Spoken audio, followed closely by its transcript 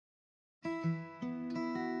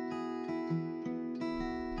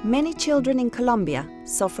Many children in Colombia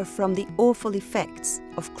suffer from the awful effects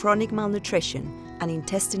of chronic malnutrition and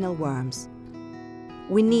intestinal worms.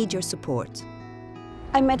 We need your support.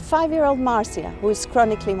 I met 5-year-old Marcia, who is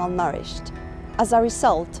chronically malnourished. As a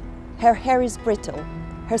result, her hair is brittle,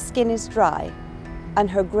 her skin is dry, and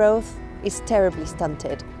her growth is terribly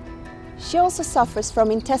stunted. She also suffers from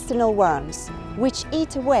intestinal worms, which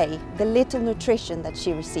eat away the little nutrition that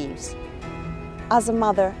she receives. As a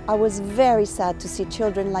mother, I was very sad to see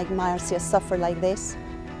children like Marcia suffer like this.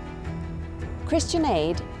 Christian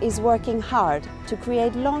Aid is working hard to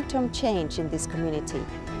create long-term change in this community,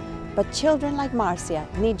 but children like Marcia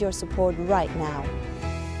need your support right now.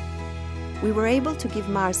 We were able to give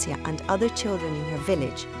Marcia and other children in her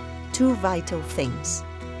village 2 vital things: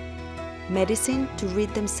 medicine to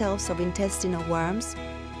rid themselves of intestinal worms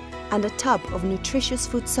and a tub of nutritious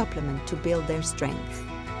food supplement to build their strength.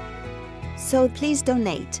 So please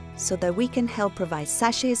donate so that we can help provide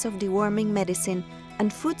sachets of deworming medicine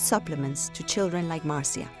and food supplements to children like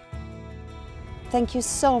Marcia. Thank you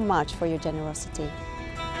so much for your generosity.